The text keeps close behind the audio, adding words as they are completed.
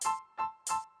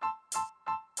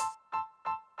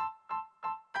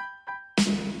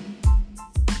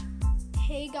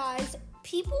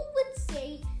people would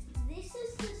say this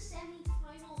is the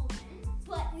semi-final event,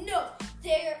 but no,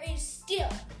 there is still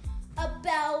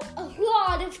about a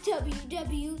lot of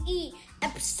WWE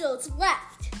episodes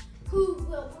left. Who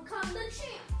will become the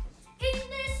champ? In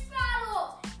this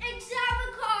battle,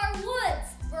 Xavier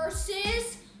Woods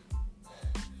versus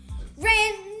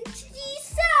Randy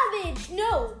Savage.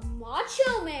 No,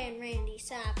 Macho Man Randy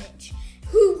Savage.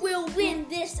 Who will win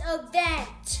this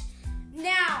event?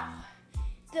 Now,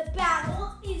 the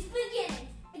battle is beginning.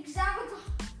 Xavier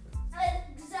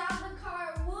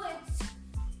Woods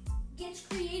gets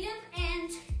creative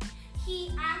and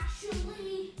he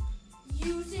actually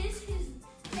uses his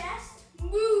best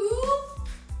move,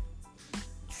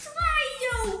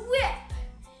 Trio Whip.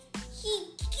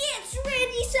 He gets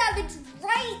Randy Savage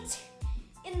right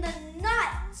in the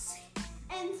nuts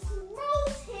and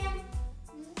throws him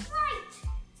right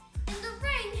in the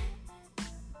ring.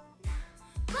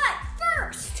 But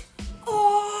first,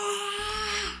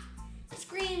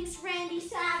 screams Randy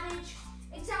Savage.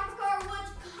 Xavier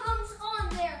Woods comes on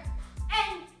there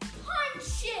and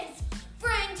punches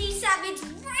Randy Savage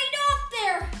right off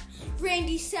there.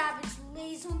 Randy Savage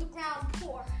lays on the ground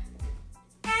poor.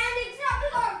 And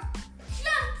Xavier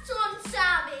jumps on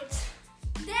Savage.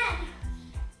 Then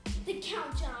the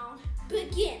countdown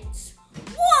begins.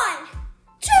 1,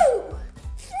 2,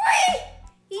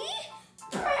 3,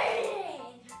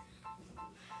 bang!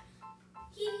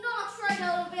 He knocks right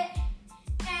out of it,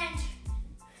 and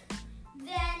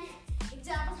then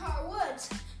Xavier Woods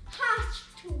has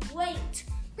to wait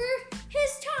for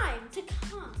his time to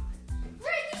come.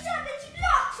 Randy Savage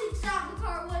knocks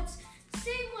Xavier Woods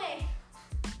same way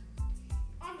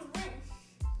on the ring.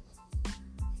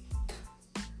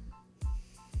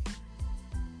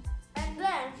 And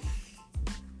then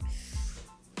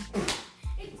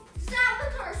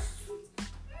Xavier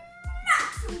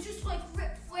smacks him just like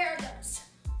Ric Flair does.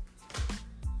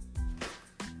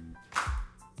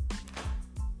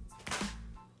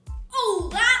 Oh,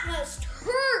 that must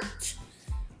hurt.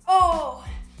 Oh,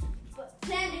 but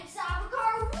then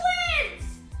Xavier wins.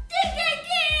 Ding, ding,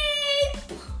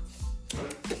 ding.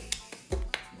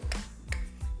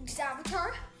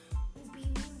 Xavier will be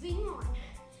moving on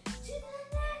to the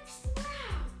next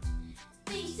round,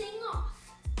 facing off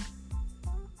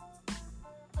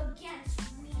against,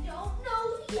 we don't know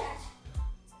yet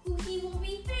who he will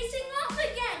be facing off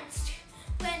against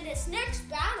when this next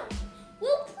battle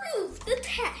will prove the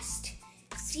test.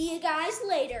 See you guys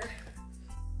later.